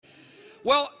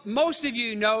Well, most of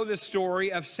you know the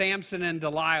story of Samson and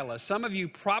Delilah. Some of you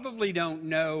probably don't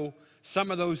know some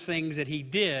of those things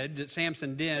that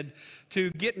Samson did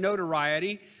to get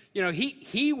notoriety. You know,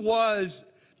 he was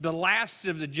the last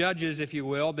of the judges, if you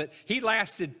will, that he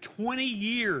lasted 20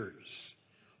 years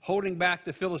holding back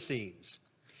the Philistines.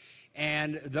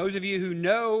 And those of you who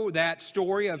know that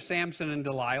story of Samson and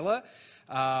Delilah,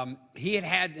 he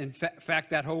had, in fact,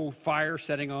 that whole fire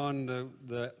setting on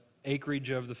the acreage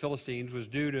of the Philistines was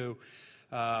due to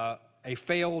a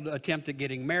failed attempt at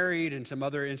getting married and some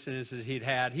other incidents that he'd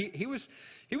had. He was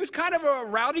kind of a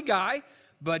rowdy guy,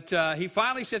 but he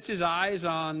finally sets his eyes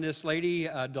on this lady,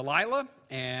 Delilah,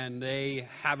 and they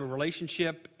have a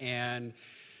relationship. And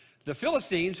the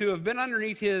Philistines, who have been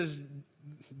underneath his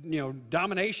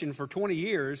domination for 20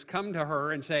 years, come to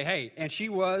her and say, hey, and she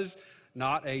was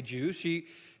not a Jew.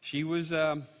 She was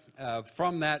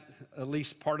from that at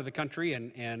least part of the country,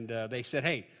 and they said,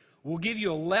 hey, we'll give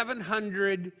you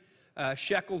 1,100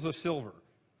 shekels of silver,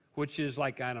 which is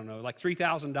like, I don't know, like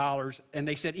 $3,000. And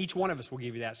they said, each one of us will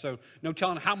give you that. So no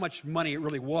telling how much money it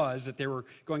really was that they were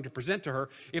going to present to her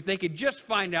if they could just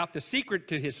find out the secret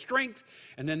to his strength,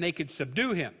 and then they could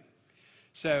subdue him.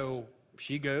 So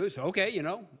she goes, okay,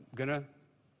 I'm going to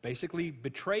basically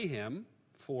betray him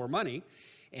for money.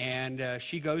 And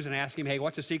she goes and asks him, hey,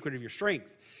 what's the secret of your strength?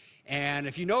 And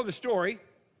if you know the story,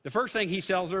 the first thing he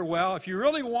tells her, well, if you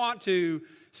really want to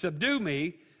subdue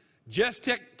me, just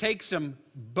take some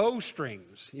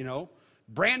bowstrings,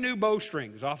 brand new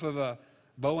bowstrings off of a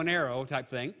bow and arrow type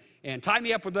thing, and tie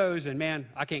me up with those, and man,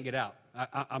 I can't get out.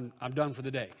 I'm done for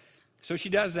the day. So she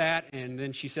does that, and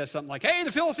then she says something like, hey,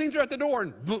 the Philistines are at the door,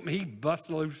 and boom, he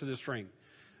busts loose with the string.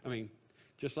 I mean,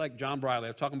 just like John Briley, I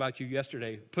was talking about you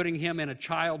yesterday, putting him in a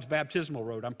child's baptismal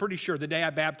robe. I'm pretty sure the day I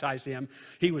baptized him,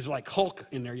 he was like Hulk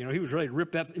in there. He was ready to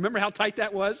rip that. Remember how tight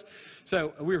that was?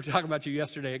 So we were talking about you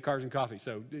yesterday at Cars and Coffee,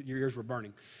 so your ears were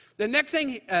burning. The next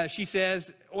thing she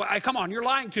says, well, come on, you're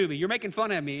lying to me. You're making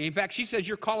fun of me. In fact, she says,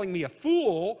 you're calling me a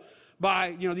fool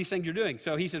by, these things you're doing.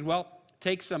 So he says, well,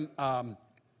 take some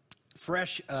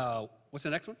fresh, what's the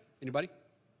next one? Anybody?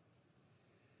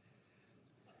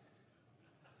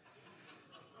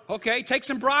 Okay, take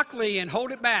some broccoli and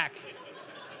hold it back.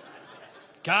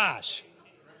 Gosh.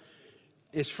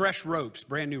 It's fresh ropes,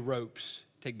 brand new ropes.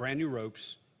 Take brand new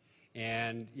ropes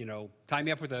and, tie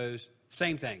me up with those.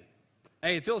 Same thing.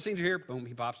 Hey, the Philistines are here. Boom,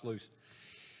 he pops loose.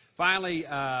 Finally,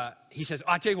 he says,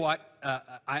 I tell you what,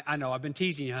 I know, I've been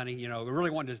teasing you, honey. I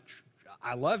really wanted to,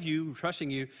 I love you,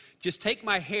 trusting you. Just take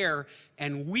my hair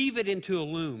and weave it into a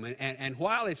loom. And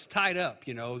while it's tied up,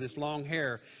 this long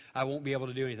hair, I won't be able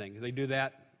to do anything. If they do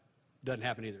that, doesn't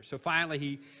happen either. So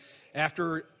finally,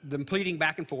 after them pleading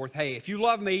back and forth, hey, if you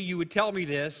love me, you would tell me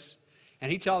this.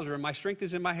 And he tells her, my strength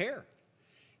is in my hair.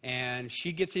 And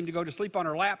she gets him to go to sleep on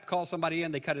her lap, calls somebody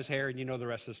in, they cut his hair, and you know the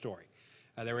rest of the story.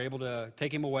 They were able to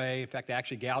take him away. In fact, they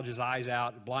actually gouge his eyes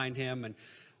out, blind him. And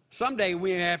someday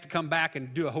we have to come back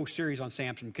and do a whole series on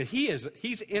Samson, because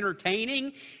he's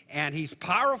entertaining and he's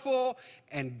powerful,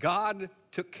 and God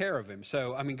took care of him.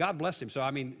 So, God blessed him. So,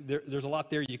 there's a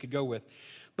lot there you could go with.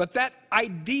 But that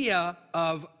idea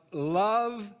of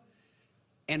love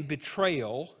and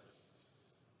betrayal,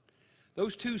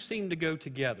 those two seem to go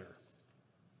together.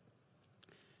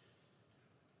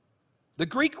 The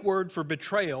Greek word for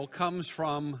betrayal comes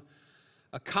from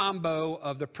a combo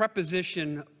of the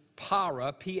preposition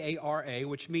para, P-A-R-A,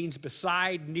 which means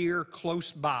beside, near,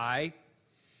 close by,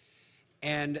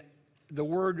 and the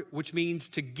word which means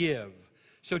to give.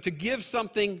 So to give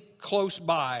something close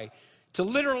by, to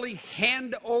literally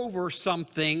hand over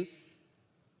something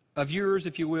of yours,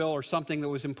 if you will, or something that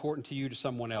was important to you to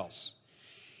someone else.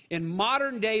 In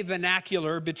modern day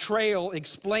vernacular, betrayal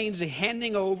explains the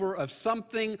handing over of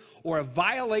something or a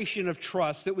violation of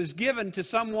trust that was given to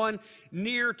someone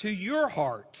near to your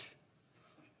heart.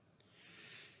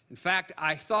 In fact,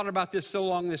 I thought about this so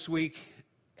long this week.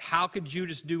 How could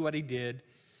Judas do what he did?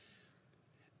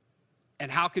 And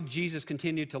how could Jesus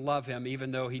continue to love him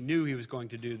even though he knew he was going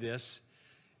to do this?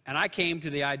 And I came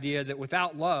to the idea that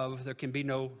without love, there can be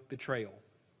no betrayal.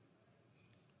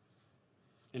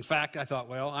 In fact, I thought,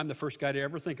 well, I'm the first guy to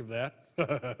ever think of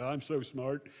that. I'm so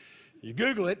smart. You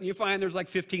Google it, and you find there's like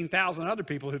 15,000 other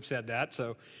people who've said that.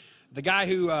 So the guy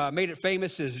who made it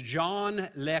famous is John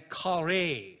Le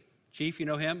Carré. Chief, you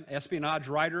know him? Espionage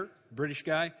writer, British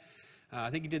guy. I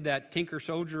think he did that Tinker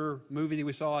Soldier movie that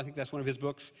we saw. I think that's one of his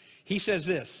books. He says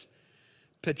this: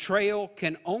 betrayal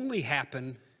can only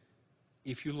happen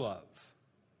if you love.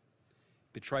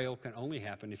 Betrayal can only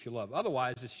happen if you love.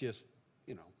 Otherwise, it's just,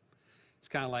 it's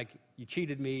kind of like you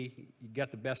cheated me, you got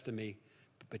the best of me.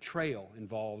 But betrayal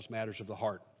involves matters of the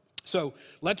heart. So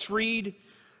let's read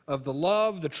of the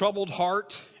love, the troubled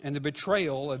heart, and the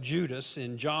betrayal of Judas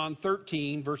in John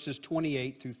 13, verses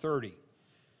 28 through 30.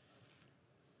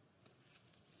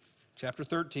 Chapter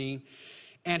 13.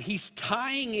 And he's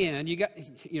tying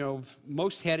in,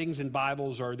 most headings in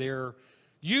Bibles are there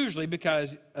usually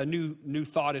because a new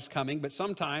thought is coming, but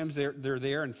sometimes they're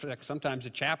there. In fact, sometimes the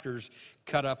chapters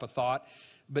cut up a thought.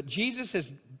 But Jesus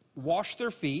has washed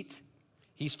their feet.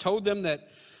 He's told them that,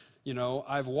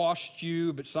 I've washed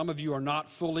you, but some of you are not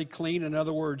fully clean. In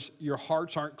other words, your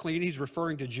hearts aren't clean. He's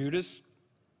referring to Judas.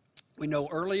 We know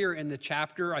earlier in the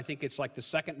chapter, I think it's like the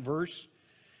second verse,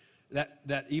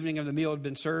 that evening of the meal had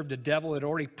been served, the devil had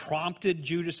already prompted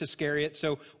Judas Iscariot.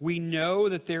 So we know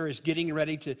that there is getting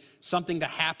ready to something to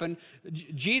happen.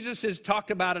 Jesus has talked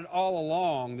about it all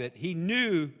along, that he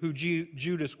knew who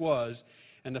Judas was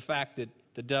and the fact that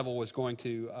the devil was going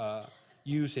to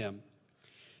use him.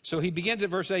 So he begins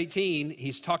at verse 18.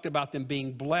 He's talked about them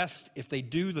being blessed if they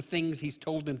do the things he's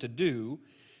told them to do.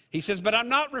 He says, but I'm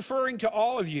not referring to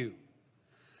all of you.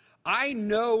 I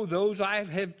know those I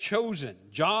have chosen.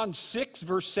 John 6,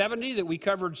 verse 70, that we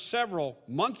covered several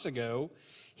months ago.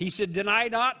 He said, did I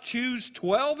not choose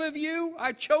 12 of you?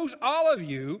 I chose all of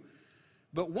you,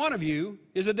 but one of you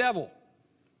is a devil.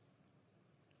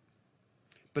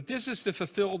 But this is to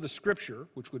fulfill the scripture,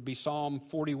 which would be Psalm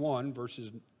 41, verse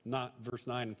 9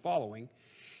 and following.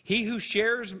 He who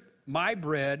shares my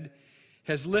bread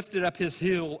has lifted up his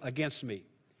heel against me.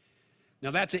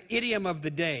 Now that's an idiom of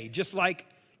the day. Just like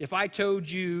if I told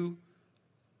you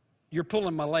you're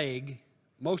pulling my leg,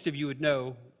 most of you would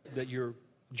know that you're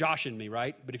joshing me,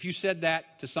 right? But if you said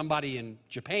that to somebody in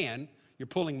Japan, you're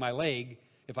pulling my leg,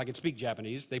 if I could speak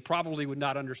Japanese, they probably would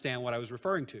not understand what I was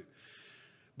referring to.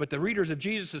 But the readers of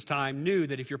Jesus' time knew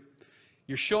that if you're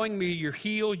showing me your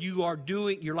heel,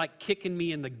 you're like kicking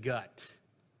me in the gut.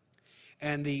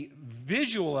 And the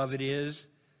visual of it is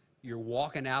you're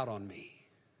walking out on me.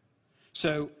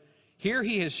 So here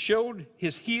he has showed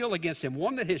his heel against him,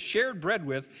 one that has shared bread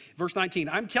with. Verse 19,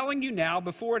 I'm telling you now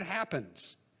before it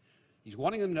happens. He's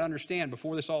wanting them to understand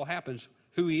before this all happens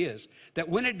who he is. That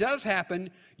when it does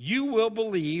happen, you will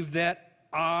believe that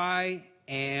I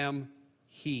am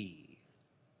he.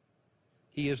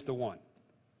 He is the one,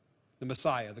 the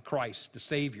Messiah, the Christ, the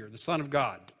Savior, the Son of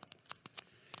God.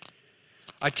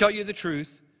 I tell you the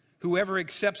truth, whoever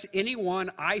accepts anyone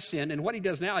I send, and what he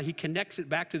does now, he connects it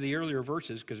back to the earlier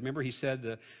verses, because remember he said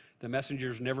the messenger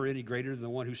is never any greater than the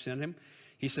one who sent him.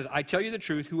 He said, I tell you the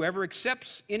truth, whoever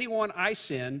accepts anyone I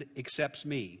send accepts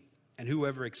me, and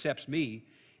whoever accepts me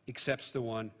accepts the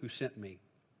one who sent me.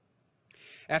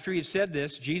 After he had said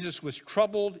this, Jesus was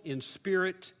troubled in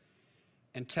spirit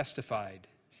and testified,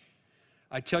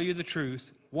 I tell you the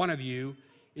truth, one of you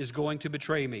is going to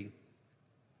betray me.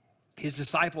 His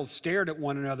disciples stared at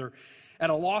one another at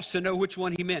a loss to know which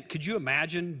one he meant. Could you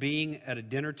imagine being at a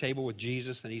dinner table with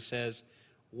Jesus and he says,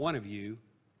 one of you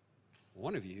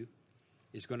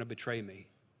is going to betray me?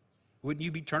 Wouldn't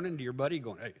you be turning to your buddy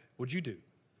going, hey, what'd you do?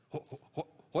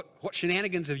 What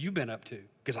shenanigans have you been up to?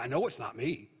 Because I know it's not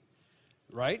me,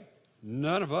 right?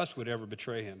 None of us would ever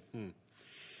betray him.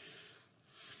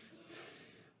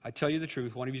 I tell you the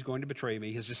truth, one of you is going to betray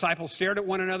me. His disciples stared at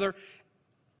one another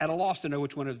at a loss to know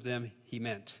which one of them he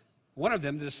meant. One of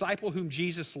them, the disciple whom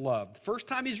Jesus loved. First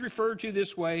time he's referred to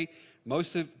this way,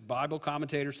 most of Bible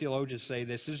commentators, theologians say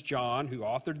this is John, who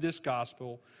authored this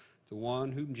gospel, the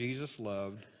one whom Jesus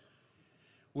loved,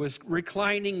 was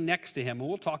reclining next to him. And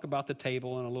we'll talk about the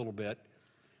table in a little bit,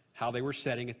 how they were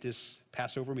sitting at this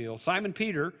Passover meal. Simon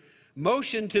Peter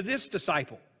motioned to this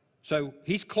disciple. So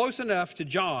he's close enough to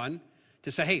John to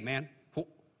say, hey, man,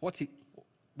 what's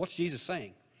Jesus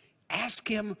saying? Ask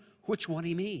him which one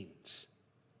he means.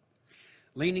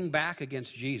 Leaning back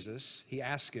against Jesus, he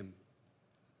asked him,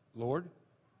 Lord,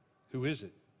 who is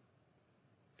it?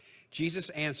 Jesus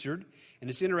answered, and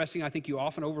it's interesting, I think you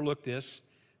often overlook this.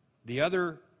 The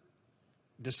other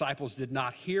disciples did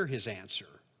not hear his answer.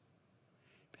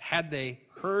 Had they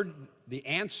heard the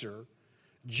answer,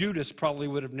 Judas probably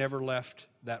would have never left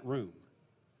that room.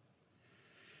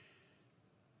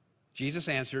 Jesus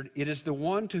answered, it is the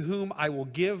one to whom I will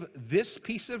give this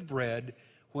piece of bread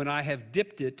when I have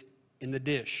dipped it in the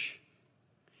dish.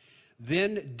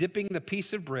 Then, dipping the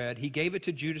piece of bread, he gave it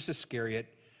to Judas Iscariot,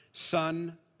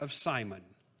 son of Simon.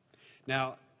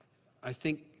 Now, I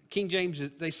think King James,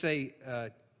 they say,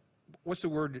 what's the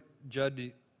word,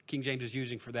 Judd, King James is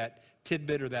using for that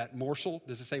tidbit or that morsel?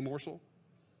 Does it say morsel?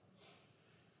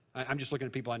 I'm just looking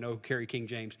at people I know who carry King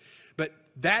James. But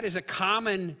that is a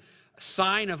common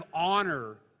sign of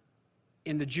honor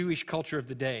in the Jewish culture of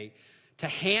the day. To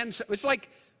hand, it's like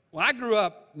when I grew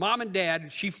up, Mom and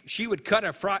Dad, she would cut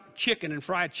a fried chicken and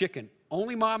fry a chicken.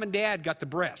 Only Mom and Dad got the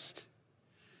breast.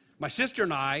 My sister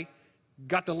and I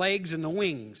got the legs and the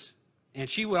wings. And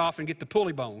she would often get the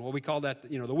pulley bone, what we call that,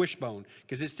 the wishbone,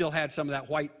 because it still had some of that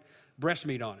white breast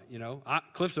meat on it,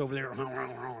 Cliff's over there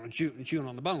and chewing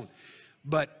on the bone.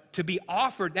 But to be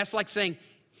offered, that's like saying,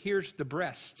 here's the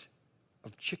breast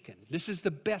of chicken. This is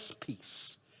the best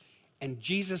piece. And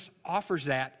Jesus offers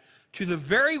that to the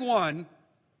very one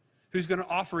who's going to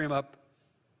offer him up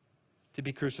to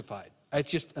be crucified. It's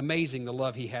just amazing the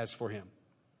love he has for him.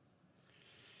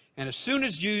 And as soon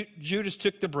as Judas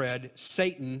took the bread,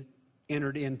 Satan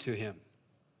entered into him.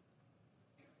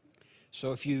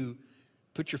 So if you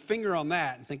put your finger on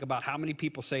that and think about how many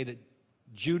people say that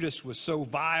Judas was so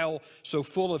vile, so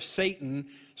full of Satan,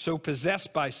 so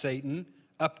possessed by Satan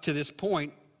up to this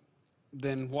point,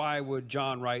 then why would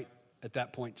John write at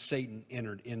that point, Satan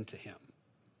entered into him?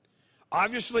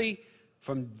 Obviously,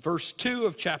 from verse 2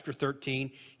 of chapter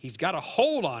 13, he's got a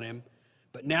hold on him,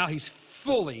 but now he's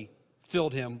fully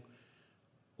filled him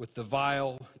with the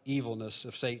vile evilness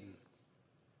of Satan.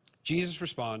 Jesus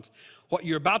responds, what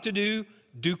you're about to do,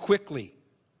 do quickly.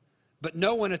 But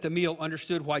no one at the meal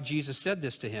understood why Jesus said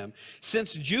this to him.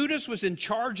 Since Judas was in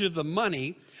charge of the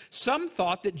money, some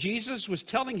thought that Jesus was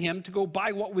telling him to go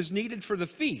buy what was needed for the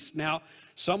feast. Now,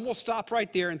 some will stop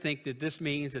right there and think that this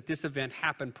means that this event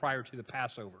happened prior to the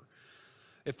Passover.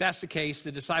 If that's the case,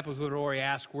 the disciples would already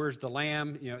ask, where's the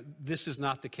lamb? This is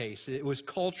not the case. It was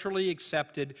culturally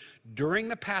accepted during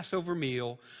the Passover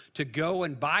meal to go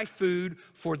and buy food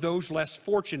for those less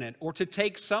fortunate, or to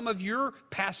take some of your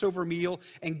Passover meal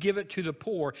and give it to the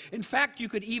poor. In fact, you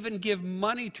could even give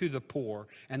money to the poor,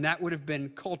 and that would have been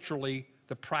culturally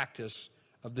the practice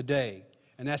of the day.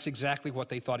 And that's exactly what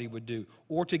they thought he would do.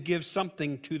 Or to give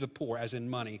something to the poor, as in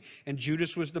money. And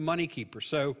Judas was the money keeper,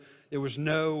 so there was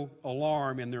no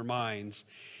alarm in their minds.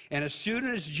 And as soon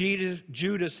as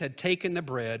Judas had taken the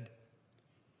bread,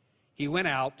 he went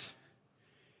out.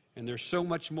 And there's so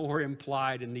much more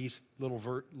implied in these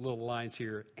little lines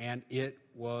here. And it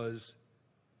was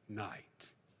night.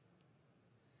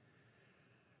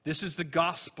 This is the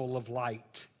gospel of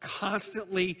light.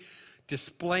 Constantly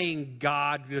displaying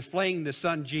God, displaying the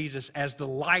Son Jesus as the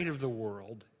light of the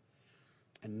world.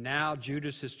 And now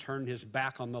Judas has turned his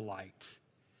back on the light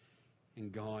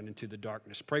and gone into the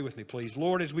darkness. Pray with me, please.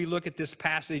 Lord, as we look at this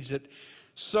passage that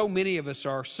so many of us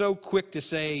are so quick to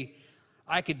say,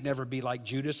 I could never be like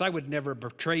Judas. I would never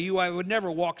betray you. I would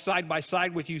never walk side by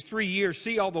side with you 3 years.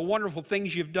 See all the wonderful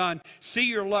things you've done. See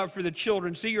your love for the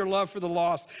children. See your love for the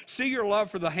lost. See your love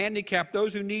for the handicapped,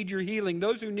 those who need your healing,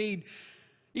 those who need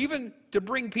even to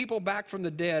bring people back from the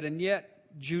dead, and yet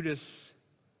Judas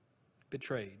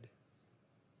betrayed.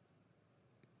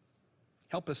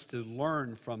 Help us to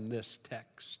learn from this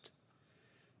text.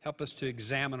 Help us to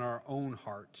examine our own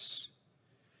hearts,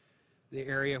 the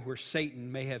area where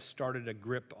Satan may have started a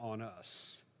grip on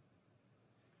us,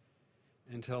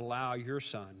 and to allow your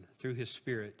Son, through his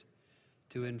Spirit,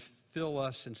 to infill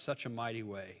us in such a mighty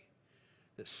way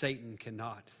that Satan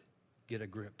cannot get a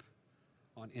grip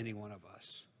on any one of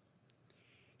us.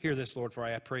 Hear this, Lord, for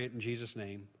I pray it in Jesus'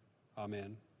 name.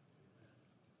 Amen.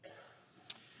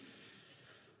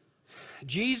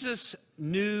 Jesus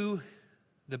knew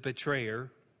the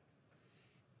betrayer,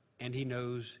 and he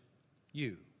knows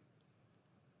you.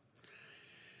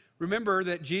 Remember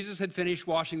that Jesus had finished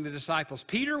washing the disciples.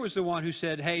 Peter was the one who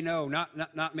said, hey, no,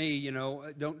 not me,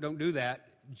 don't do that.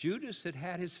 Judas had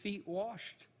had his feet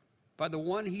washed by the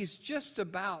one he's just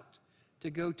about to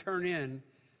go turn in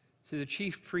to the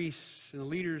chief priests and the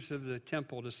leaders of the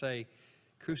temple to say,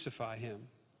 crucify him.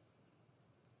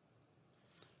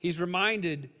 He's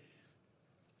reminded,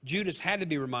 Judas had to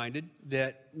be reminded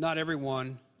that not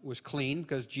everyone was clean,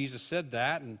 because Jesus said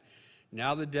that. And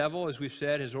now the devil, as we've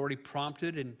said, has already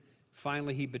prompted, and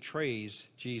finally he betrays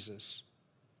Jesus.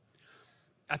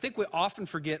 I think we often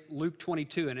forget Luke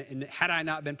 22, and had I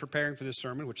not been preparing for this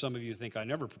sermon, which some of you think I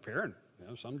never prepare,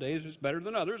 and some days it's better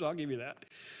than others, I'll give you that.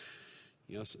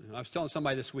 I was telling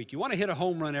somebody this week, you want to hit a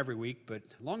home run every week, but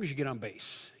as long as you get on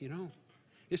base,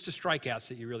 it's the strikeouts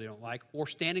that you really don't like, or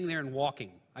standing there and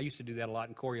walking. I used to do that a lot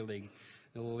in Corey League.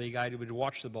 The little league, I would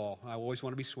watch the ball. I always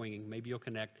want to be swinging. Maybe you'll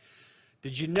connect.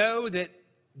 Did you know that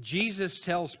Jesus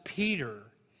tells Peter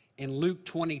in Luke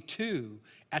 22,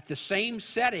 at the same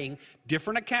setting,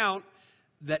 different account,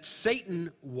 that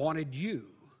Satan wanted you?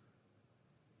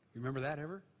 You remember that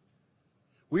ever?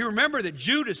 We remember that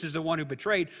Judas is the one who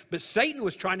betrayed, but Satan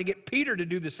was trying to get Peter to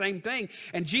do the same thing.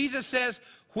 And Jesus says,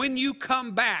 when you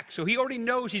come back, so he already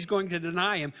knows he's going to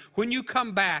deny him, when you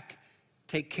come back,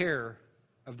 take care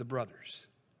of the brothers.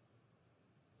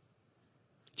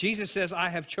 Jesus says, I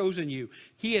have chosen you.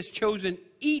 He has chosen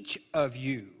each of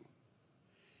you.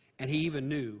 And he even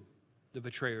knew the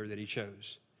betrayer that he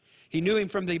chose. He knew him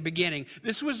from the beginning.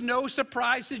 This was no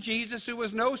surprise to Jesus. It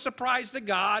was no surprise to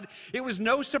God. It was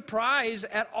no surprise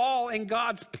at all in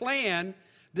God's plan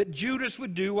that Judas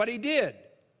would do what he did.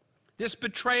 This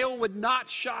betrayal would not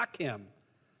shock him.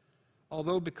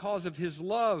 Although because of his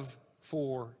love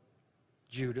for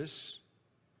Judas,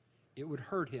 it would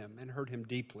hurt him and hurt him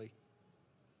deeply.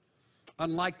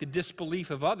 Unlike the disbelief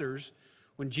of others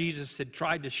when Jesus had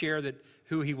tried to share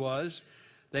who he was,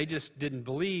 they just didn't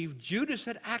believe. Judas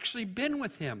had actually been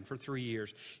with him for 3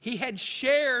 years. He had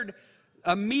shared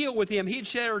a meal with him. He had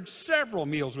shared several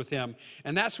meals with him.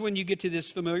 And that's when you get to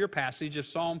this familiar passage of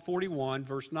Psalm 41,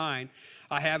 verse 9.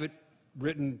 I have it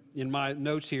written in my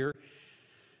notes here.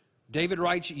 David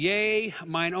writes, Yea,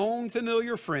 mine own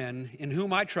familiar friend, in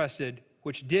whom I trusted,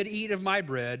 which did eat of my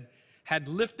bread, had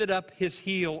lifted up his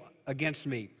heel against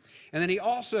me. And then he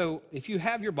also, if you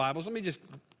have your Bibles, let me just,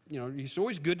 it's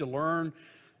always good to learn,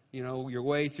 your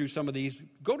way through some of these.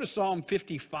 Go to Psalm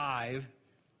 55.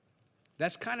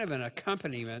 That's kind of an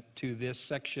accompaniment to this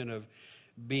section of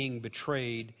being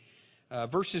betrayed.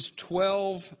 Verses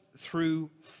 12 through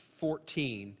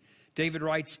 14. David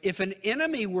writes, If an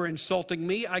enemy were insulting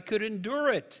me, I could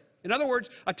endure it. In other words,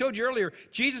 I told you earlier,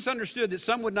 Jesus understood that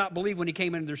some would not believe when he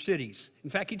came into their cities. In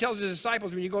fact, he tells his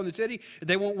disciples, when you go in the city, if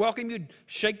they won't welcome you,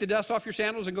 shake the dust off your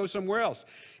sandals and go somewhere else.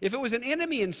 If it was an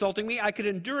enemy insulting me, I could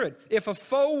endure it. If a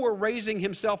foe were raising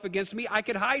himself against me, I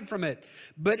could hide from it.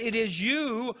 But it is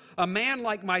you, a man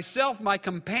like myself, my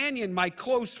companion, my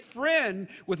close friend,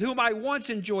 with whom I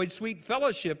once enjoyed sweet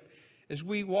fellowship, as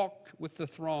we walked with the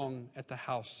throng at the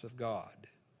house of God.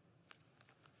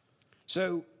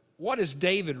 So, what is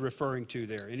David referring to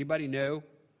there? Anybody know?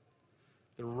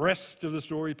 The rest of the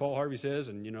story, Paul Harvey says,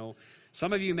 and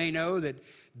some of you may know that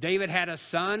David had a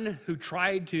son who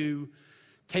tried to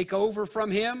take over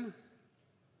from him.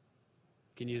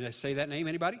 Can you say that name,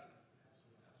 anybody?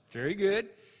 Very good.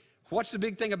 What's the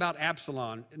big thing about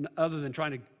Absalom, other than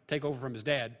trying to take over from his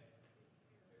dad?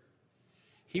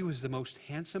 He was the most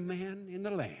handsome man in the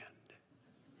land.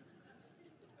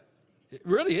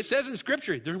 Really, it says in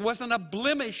Scripture, there wasn't a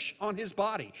blemish on his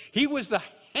body. He was the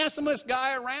handsomest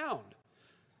guy around.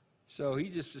 So he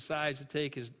just decides to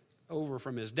take over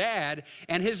from his dad,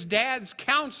 and his dad's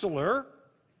counselor,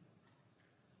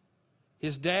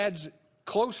 his dad's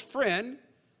close friend,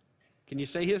 can you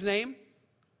say his name?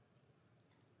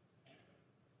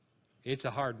 It's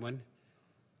a hard one.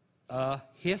 Anybody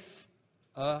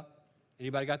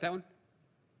got that one?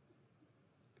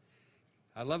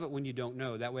 I love it when you don't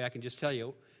know. That way I can just tell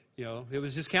you, it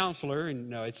was his counselor. And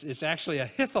no, it's actually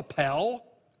Ahithophel,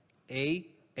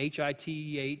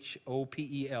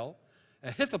 Ahithopel.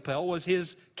 Ahithophel was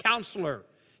his counselor,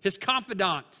 his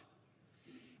confidant.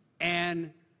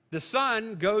 And the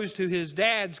son goes to his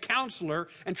dad's counselor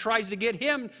and tries to get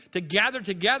him to gather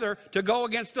together to go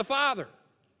against the father.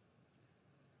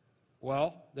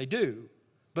 Well, they do.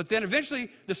 But then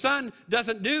eventually the son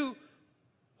doesn't do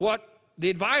what the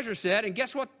advisor said, and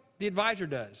guess what the advisor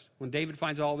does? When David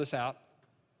finds all this out,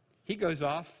 he goes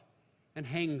off and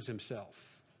hangs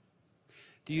himself.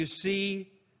 Do you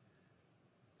see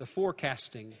the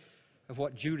forecasting of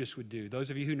what Judas would do?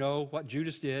 Those of you who know what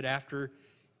Judas did after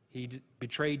he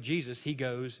betrayed Jesus, he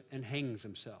goes and hangs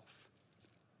himself.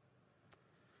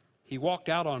 He walked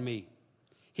out on me.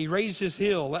 He raised his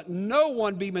heel. Let no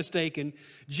one be mistaken.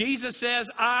 Jesus says,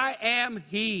 I am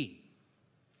he.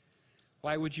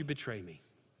 Why would you betray me?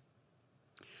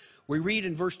 We read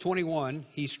in verse 21,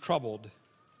 he's troubled.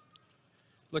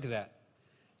 Look at that.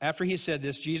 After he said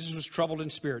this, Jesus was troubled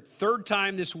in spirit. Third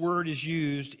time this word is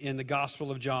used in the Gospel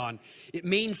of John. It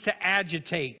means to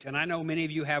agitate. And I know many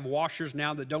of you have washers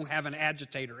now that don't have an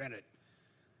agitator in it.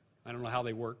 I don't know how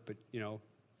they work, but,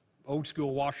 old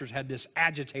school washers had this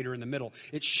agitator in the middle.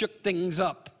 It shook things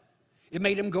up. It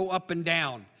made them go up and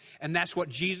down. And that's what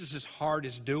Jesus' heart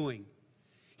is doing.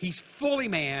 He's fully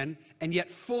man and yet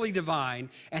fully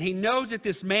divine. And he knows that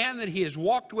this man that he has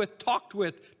walked with, talked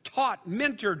with, taught,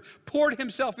 mentored, poured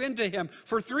himself into him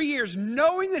for 3 years,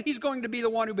 knowing that he's going to be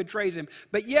the one who betrays him,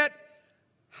 but yet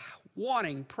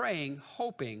wanting, praying,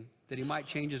 hoping that he might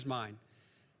change his mind.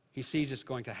 He sees it's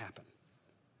going to happen.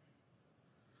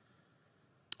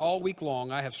 All week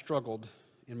long, I have struggled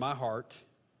in my heart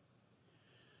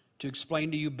to explain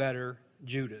to you better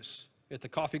Judas. At the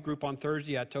coffee group on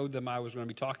Thursday, I told them I was going to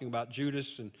be talking about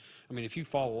Judas. And if you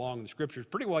follow along in the scriptures,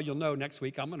 pretty well you'll know next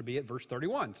week I'm going to be at verse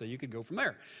 31. So you could go from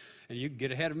there and you could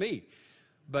get ahead of me.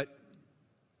 But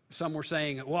some were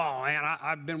saying, well, man,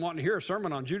 I've been wanting to hear a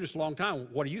sermon on Judas a long time.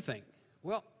 What do you think?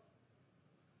 Well,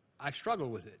 I struggle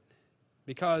with it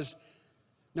because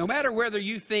no matter whether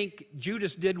you think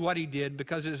Judas did what he did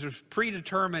because it was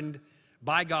predetermined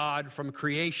by God from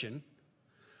creation,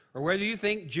 or whether you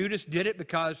think Judas did it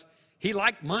because he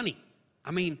liked money.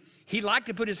 I mean, he liked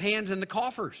to put his hands in the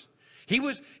coffers.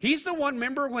 He's the one,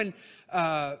 remember when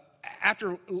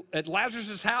after at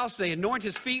Lazarus' house, they anoint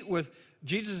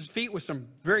Jesus' feet with some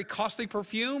very costly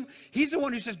perfume. He's the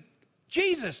one who says,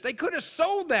 Jesus, they could have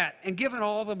sold that and given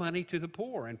all the money to the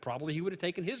poor, and probably he would have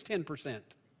taken his 10%.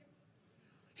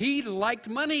 He liked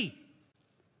money.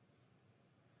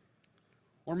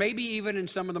 Or maybe even in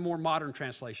some of the more modern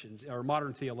translations, or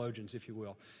modern theologians, if you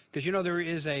will. Because, there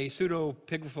is a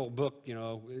pseudepigraphal book,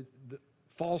 the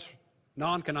false,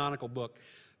 non-canonical book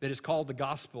that is called the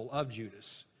Gospel of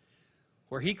Judas,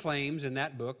 where he claims in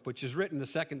that book, which is written the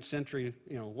 2nd century,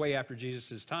 way after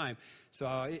Jesus' time,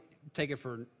 so take it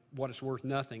for what it's worth,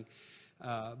 nothing.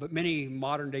 But many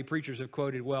modern-day preachers have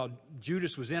quoted, well,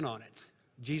 Judas was in on it.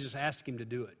 Jesus asked him to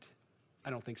do it. I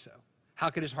don't think so. How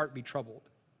could his heart be troubled?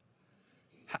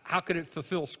 How could it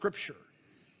fulfill Scripture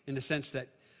in the sense that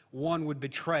one would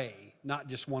betray, not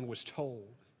just one was told?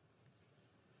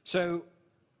 So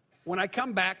when I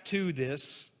come back to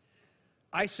this,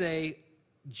 I say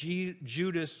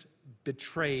Judas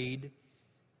betrayed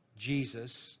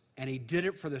Jesus, and he did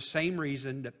it for the same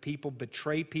reason that people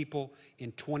betray people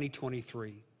in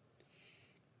 2023.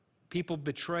 People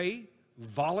betray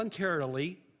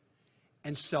voluntarily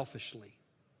and selfishly.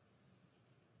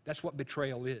 That's what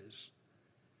betrayal is.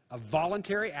 A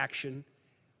voluntary action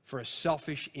for a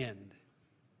selfish end.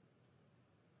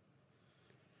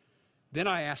 Then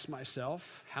I ask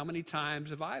myself, how many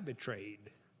times have I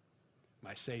betrayed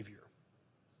my Savior?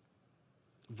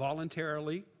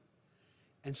 Voluntarily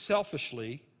and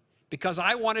selfishly, because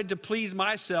I wanted to please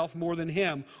myself more than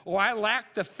Him, or I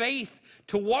lacked the faith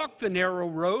to walk the narrow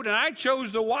road, and I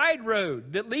chose the wide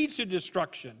road that leads to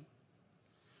destruction.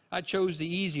 I chose the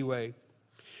easy way.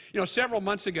 Several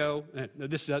months ago,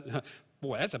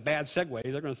 boy, that's a bad segue.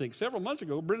 They're going to think, several months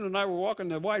ago, Brendan and I were walking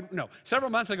the wide... No, several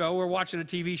months ago, we were watching a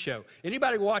TV show.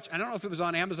 Anybody watch, I don't know if it was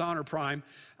on Amazon or Prime,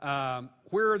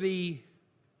 where the...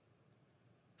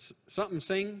 Something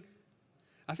Sing?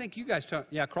 I think you guys talk...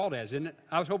 Yeah, Crawdads, isn't it?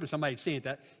 I was hoping somebody had seen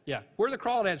it. Yeah, Where the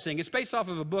Crawdads Sing. It's based off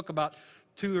of a book about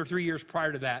 2 or 3 years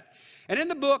prior to that. And in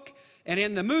the book... And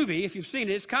in the movie, if you've seen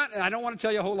it, I don't want to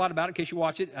tell you a whole lot about it in case you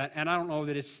watch it, and I don't know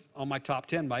that it's on my top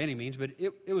 10 by any means, but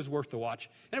it was worth the watch,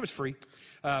 and it was free.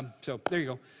 So there you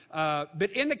go.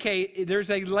 But in the case, there's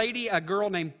a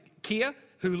girl named Kia,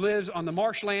 who lives on the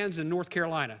marshlands in North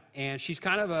Carolina, and she's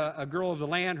kind of a girl of the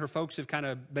land. Her folks have kind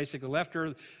of basically left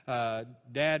her.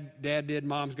 Dad did,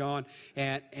 mom's gone,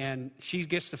 and she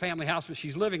gets the family house, but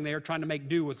she's living there trying to make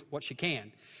do with what she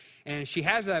can. And she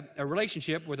has a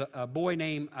relationship with a boy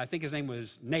named, I think his name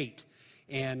was Nate.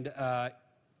 And or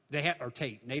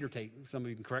Tate, Nate or Tate, some of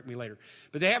you can correct me later.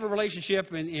 But they have a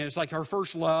relationship, and it's like her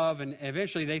first love, and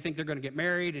eventually they think they're going to get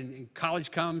married, and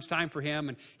college comes, time for him,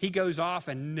 and he goes off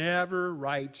and never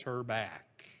writes her back.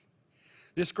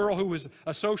 This girl who was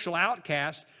a social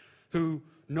outcast, who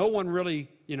no one really,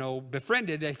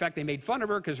 befriended. In fact, they made fun of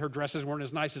her because her dresses weren't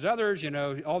as nice as others,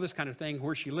 all this kind of thing,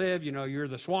 where she lived, you're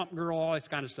the swamp girl, all this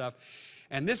kind of stuff.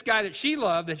 And this guy that she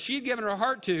loved, that she'd given her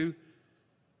heart to,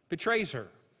 betrays her.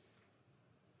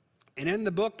 And in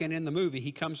the book and in the movie,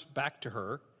 he comes back to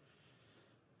her.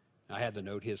 I had the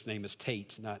note, his name is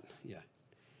Tate,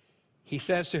 He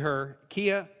says to her,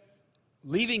 Kia,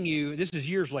 leaving you, this is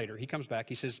years later, he comes back,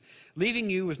 he says, leaving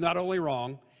you was not only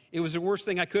wrong, it was the worst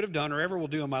thing I could have done or ever will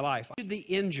do in my life. Why should the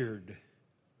injured,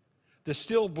 the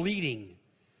still bleeding,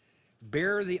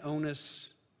 bear the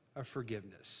onus of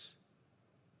forgiveness?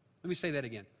 Let me say that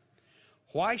again.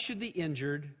 Why should the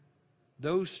injured,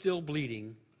 those still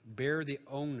bleeding, bear the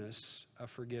onus of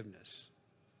forgiveness?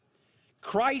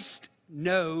 Christ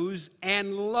knows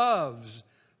and loves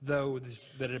those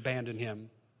that abandon Him.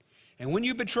 And when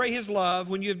you betray His love,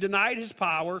 when you have denied His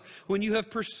power, when you have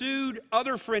pursued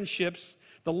other friendships,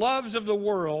 the loves of the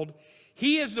world,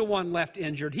 He is the one left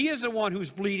injured. He is the one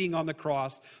who's bleeding on the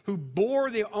cross, who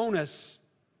bore the onus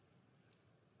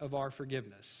of our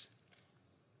forgiveness.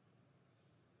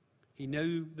 He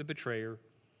knew the betrayer.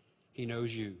 He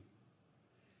knows you.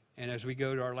 And as we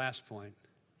go to our last point,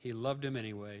 He loved him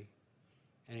anyway,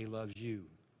 and He loves you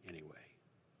anyway.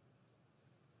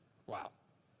 Wow.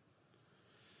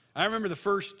 I remember the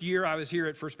first year I was here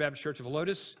at First Baptist Church of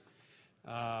Helotes,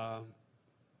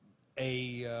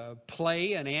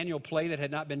 an annual play that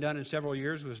had not been done in several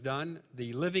years was done,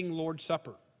 The Living Lord's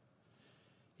Supper.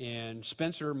 And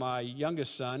Spencer, my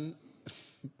youngest son,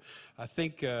 I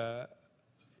think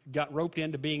got roped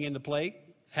into being in the play.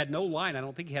 had no line. I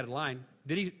don't think he had a line.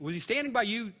 Was he standing by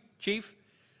you, Chief?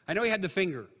 I know he had the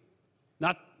finger.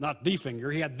 Not the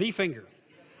finger. He had the finger.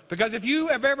 Because if you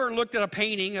have ever looked at a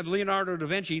painting of Leonardo da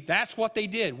Vinci, that's what they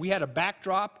did. We had a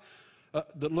backdrop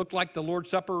that looked like the Lord's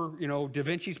Supper, Da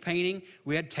Vinci's painting.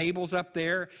 We had tables up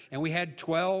there, and we had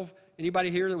 12. Anybody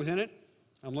here that was in it?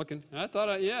 I'm looking. I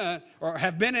thought, yeah, or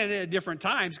have been in it at different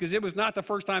times, because it was not the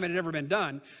first time it had ever been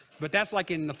done. But that's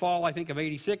like in the fall, I think, of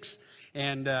 '86.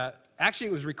 And actually,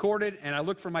 it was recorded, and I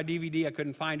looked for my DVD. I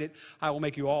couldn't find it. I will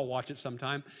make you all watch it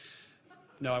sometime.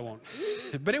 No, I won't.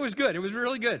 But it was good. It was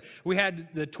really good. We had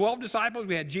the 12 disciples.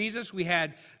 We had Jesus. We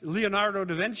had Leonardo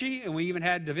da Vinci, and we even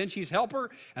had da Vinci's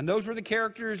helper. And those were the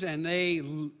characters, and they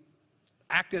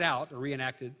acted out or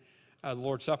reenacted the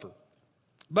Lord's Supper.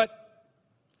 But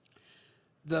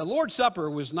the Lord's Supper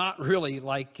was not really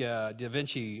like da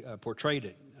Vinci portrayed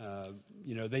it.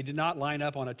 They did not line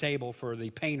up on a table for the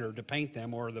painter to paint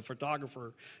them or the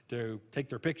photographer to take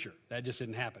their picture. That just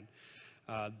didn't happen.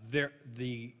 The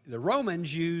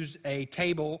Romans used a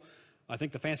table. I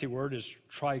think the fancy word is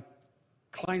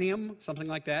triclinium, something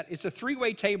like that. It's a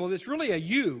three-way table that's really a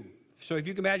U. So if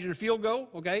you can imagine a field goal,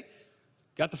 okay?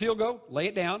 Got the field goal, lay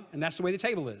it down, and that's the way the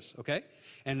table is, okay?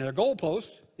 And the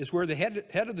goalpost is where the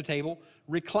head of the table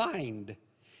reclined.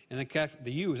 And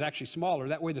the U is actually smaller.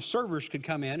 That way the servers could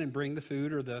come in and bring the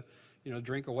food or the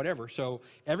drink or whatever. So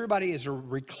everybody is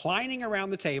reclining around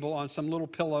the table on some little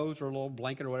pillows or a little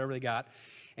blanket or whatever they got.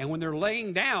 And when they're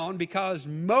laying down, because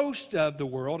most of the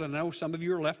world, and I know some of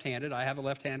you are left-handed. I have a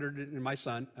left-hander in my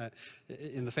son,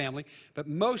 in the family. But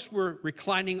most were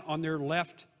reclining on their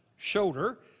left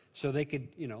shoulder so they could,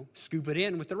 scoop it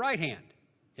in with the right hand.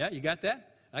 Yeah, you got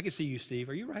that? I can see you, Steve.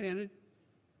 Are you right-handed?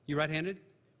 You right-handed?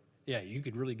 Yeah, you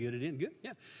could really get it in. Good,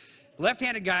 yeah.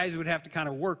 Left-handed guys would have to kind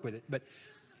of work with it. But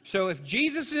so if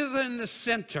Jesus is in the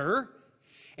center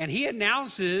and he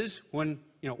announces when,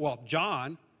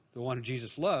 John, the one who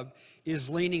Jesus loved, is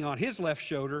leaning on his left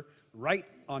shoulder right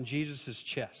on Jesus'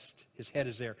 chest. His head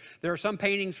is there. There are some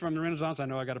paintings from the Renaissance. I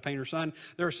know I got a painter's son.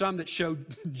 There are some that show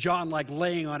John like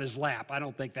laying on his lap. I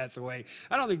don't think that's the way.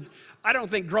 I don't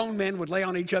think grown men would lay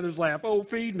on each other's lap. Oh,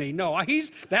 feed me. No,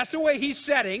 that's the way he's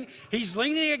setting. He's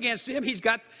leaning against him.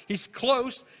 He's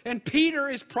close. And Peter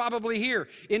is probably here.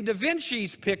 In Da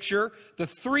Vinci's picture, the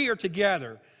three are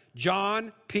together.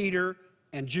 John, Peter,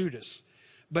 and Judas.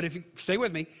 But if you stay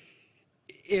with me,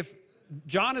 if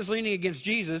John is leaning against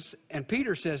Jesus and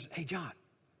Peter says, "Hey, John,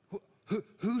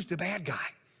 who's the bad guy?"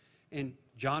 And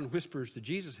John whispers to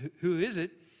Jesus, who is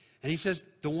it? And he says,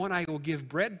 "The one I will give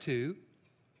bread to."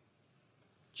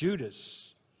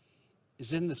 Judas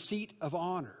is in the seat of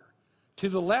honor. To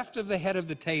the left of the head of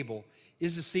the table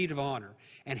is the seat of honor.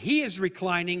 And he is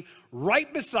reclining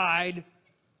right beside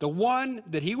the one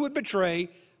that he would betray,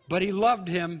 but he loved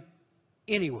him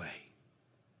anyway,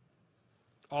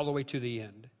 all the way to the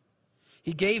end.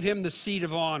 He gave him the seat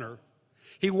of honor.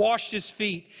 He washed his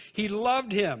feet. He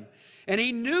loved him. And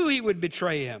he knew he would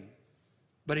betray him,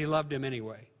 but he loved him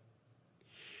anyway.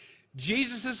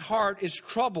 Jesus' heart is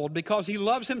troubled because he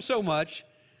loves him so much,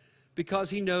 because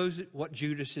he knows what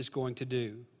Judas is going to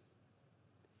do.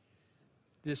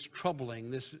 This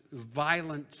troubling, this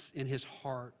violence in his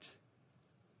heart,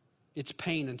 it's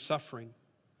pain and suffering.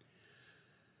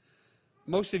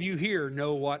 Most of you here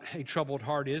know what a troubled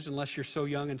heart is, unless you're so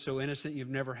young and so innocent you've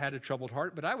never had a troubled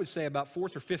heart. But I would say about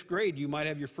 4th or 5th grade, you might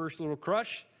have your first little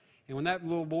crush. And when that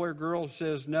little boy or girl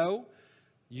says no,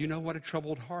 you know what a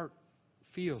troubled heart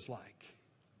feels like.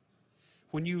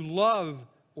 When you love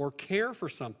or care for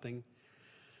something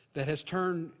that has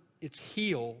turned its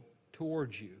heel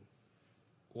towards you,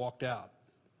 walked out.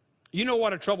 You know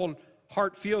what a troubled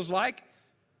heart feels like?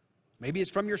 Maybe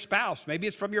it's from your spouse. Maybe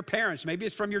it's from your parents. Maybe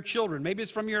it's from your children. Maybe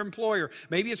it's from your employer.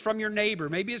 Maybe it's from your neighbor.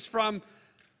 Maybe it's from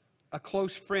a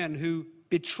close friend who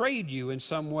betrayed you in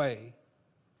some way.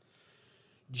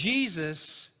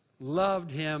 Jesus loved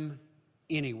him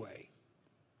anyway.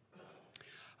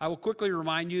 I will quickly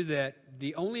remind you that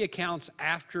the only accounts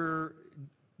after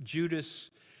Judas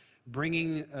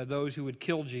bringing those who would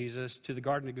kill Jesus to the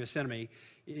Garden of Gethsemane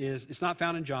it's not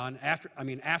found in John.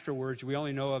 Afterwards, we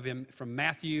only know of him from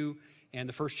Matthew and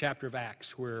the first chapter of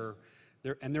Acts, where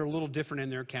they're a little different in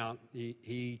their account.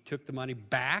 He took the money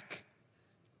back.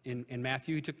 In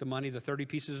Matthew, he took the money, the 30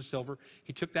 pieces of silver.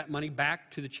 He took that money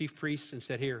back to the chief priests and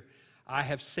said, "Here, I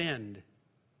have sinned.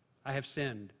 I have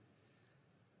sinned.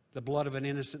 The blood of an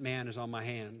innocent man is on my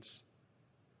hands."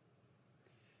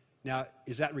 Now,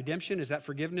 is that redemption? Is that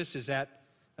forgiveness? Is that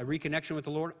a reconnection with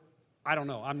the Lord? I don't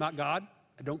know. I'm not God.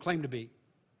 I don't claim to be.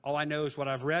 All I know is what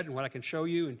I've read and what I can show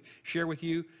you and share with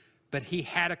you. But he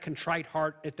had a contrite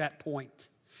heart at that point.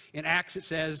 In Acts, it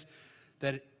says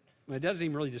that, well, it doesn't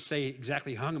even really just say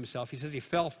exactly hung himself. He says he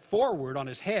fell forward on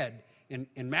his head.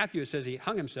 In Matthew, it says he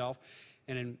hung himself.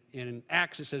 And in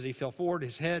Acts, it says he fell forward,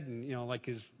 his head, and, like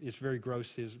it's very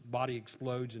gross. His body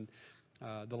explodes. And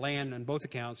the land, on both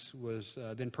accounts, was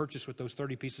then purchased with those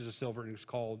 30 pieces of silver, and it was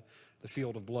called the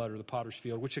Field of Blood, or the Potter's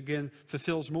Field, which, again,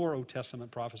 fulfills more Old Testament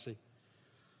prophecy.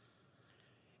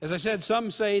 As I said,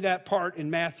 some say that part in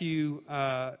Matthew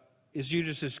is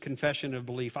Judas's confession of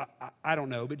belief. I don't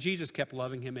know, but Jesus kept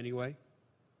loving him anyway.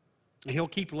 And he'll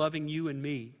keep loving you and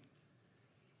me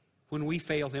when we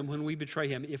fail him, when we betray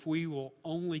him, if we will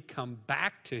only come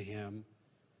back to him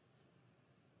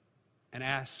and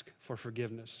ask for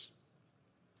forgiveness.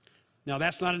 Now,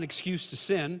 that's not an excuse to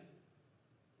sin.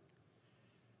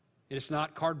 It's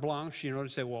not carte blanche, to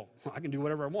say, well, I can do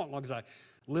whatever I want as long as I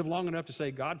live long enough to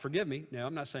say, God, forgive me. No,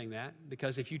 I'm not saying that.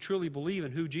 Because if you truly believe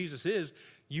in who Jesus is,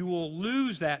 you will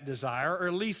lose that desire, or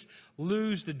at least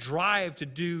lose the drive to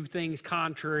do things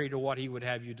contrary to what he would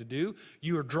have you to do.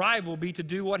 Your drive will be to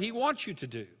do what he wants you to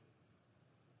do.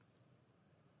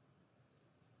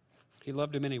 He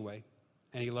loved him anyway,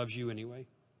 and he loves you anyway.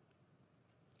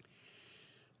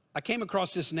 I came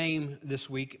across this name this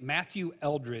week, Matthew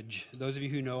Eldridge. Those of you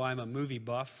who know I'm a movie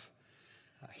buff.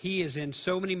 He is in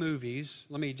so many movies.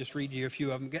 Let me just read you a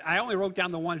few of them. I only wrote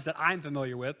down the ones that I'm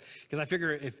familiar with, because I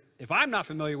figure if I'm not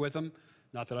familiar with them,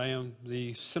 not that I am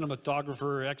the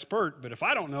cinematographer expert, but if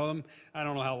I don't know them, I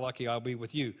don't know how lucky I'll be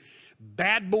with you.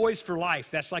 Bad Boys for Life.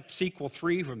 That's like sequel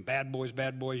 3 from Bad Boys,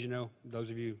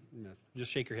 those of you,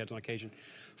 just shake your heads on occasion.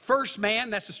 First Man,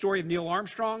 that's the story of Neil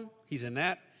Armstrong. He's in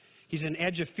that. He's in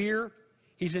Edge of Fear.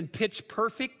 He's in Pitch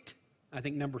Perfect. I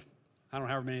think I don't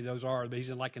know how many of those are, but he's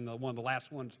in one of the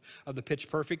last ones of the Pitch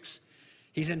Perfects.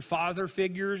 He's in Father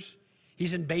Figures.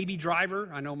 He's in Baby Driver.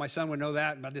 I know my son would know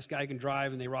that, about this guy who can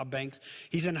drive and they rob banks.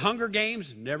 He's in Hunger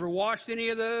Games. Never watched any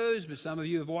of those, but some of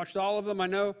you have watched all of them, I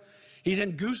know. He's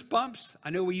in Goosebumps. I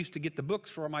know we used to get the books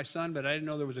for my son, but I didn't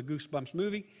know there was a Goosebumps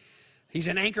movie. He's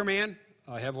in Anchorman.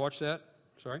 I have watched that.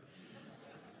 Sorry.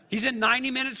 He's in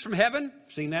 90 Minutes from Heaven.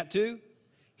 Seen that too.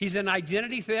 He's in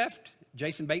Identity Theft.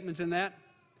 Jason Bateman's in that.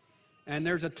 And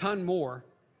there's a ton more.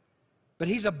 But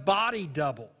he's a body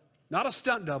double. Not a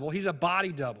stunt double. He's a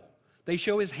body double. They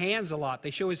show his hands a lot.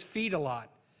 They show his feet a lot.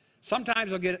 Sometimes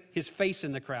they'll get his face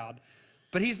in the crowd.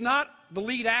 But he's not the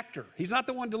lead actor. He's not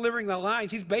the one delivering the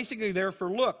lines. He's basically there for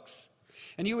looks.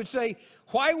 And you would say,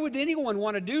 why would anyone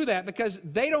want to do that? Because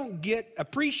they don't get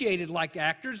appreciated like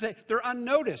actors. They're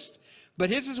unnoticed. But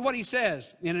this is what he says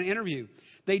in an interview.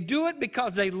 They do it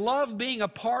because they love being a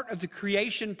part of the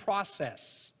creation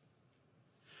process.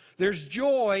 There's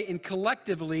joy in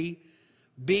collectively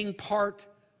being part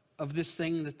of this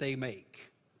thing that they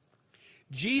make.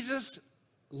 Jesus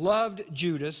loved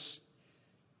Judas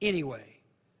anyway.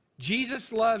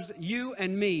 Jesus loves you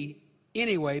and me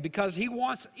anyway, because he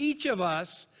wants each of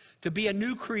us to be a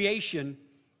new creation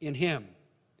in him.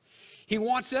 He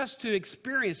wants us to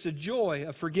experience the joy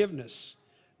of forgiveness,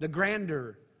 the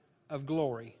grandeur of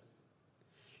glory.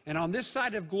 And on this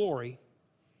side of glory,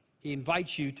 he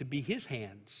invites you to be his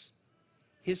hands,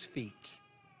 his feet,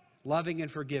 loving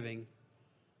and forgiving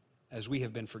as we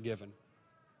have been forgiven.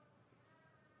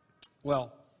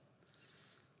 Well,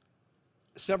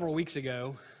 several weeks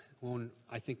ago, when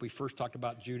I think we first talked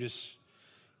about Judas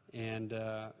and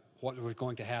what was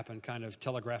going to happen, kind of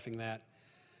telegraphing that,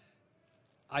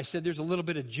 I said there's a little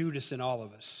bit of Judas in all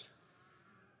of us.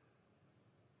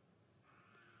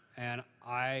 And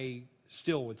I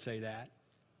still would say that.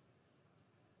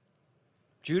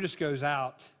 Judas goes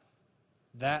out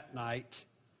that night.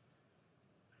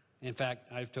 In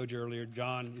fact, I've told you earlier,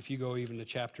 John, if you go even to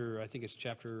chapter, I think it's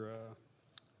chapter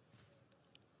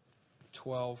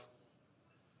 12,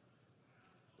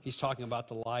 he's talking about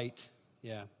the light.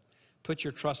 Yeah. Put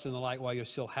your trust in the light while you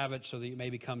still have it so that you may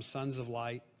become sons of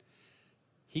light.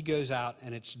 He goes out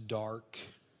and it's dark.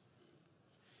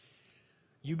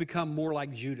 You become more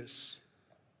like Judas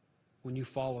when you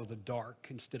follow the dark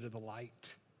instead of the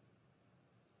light.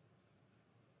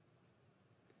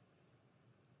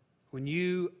 When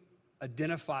you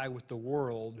identify with the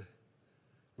world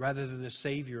rather than the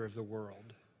Savior of the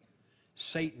world,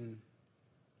 Satan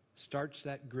starts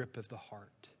that grip of the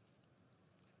heart.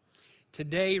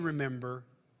 Today, remember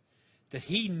that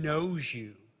he knows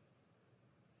you,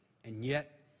 and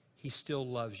yet he still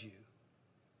loves you.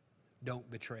 Don't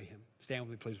betray him. Stand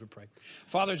with me, please, we pray.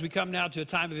 Father, as we come now to a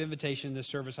time of invitation in this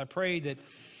service, I pray that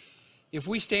if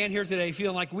we stand here today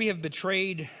feeling like we have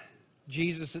betrayed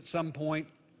Jesus at some point,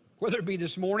 whether it be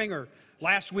this morning or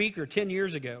last week or 10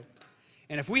 years ago,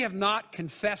 and if we have not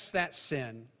confessed that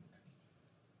sin,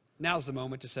 now's the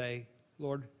moment to say,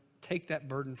 Lord, take that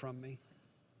burden from me.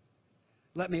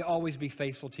 Let me always be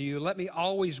faithful to you. Let me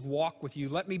always walk with you.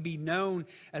 Let me be known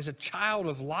as a child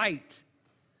of light,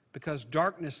 because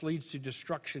darkness leads to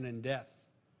destruction and death.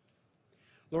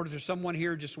 Lord, if there's someone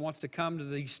here who just wants to come to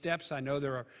these steps, I know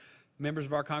there are members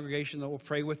of our congregation that will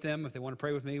pray with them. If they want to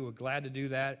pray with me, we're glad to do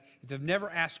that. If they've never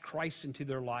asked Christ into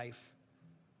their life,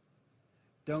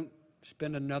 don't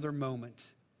spend another moment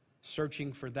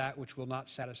searching for that which will not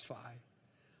satisfy.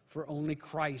 For only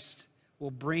Christ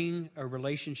will bring a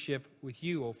relationship with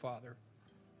you, O Father,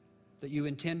 that you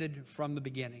intended from the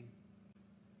beginning.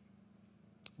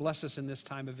 Bless us in this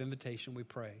time of invitation, we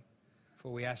pray,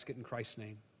 for we ask it in Christ's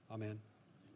name. Amen.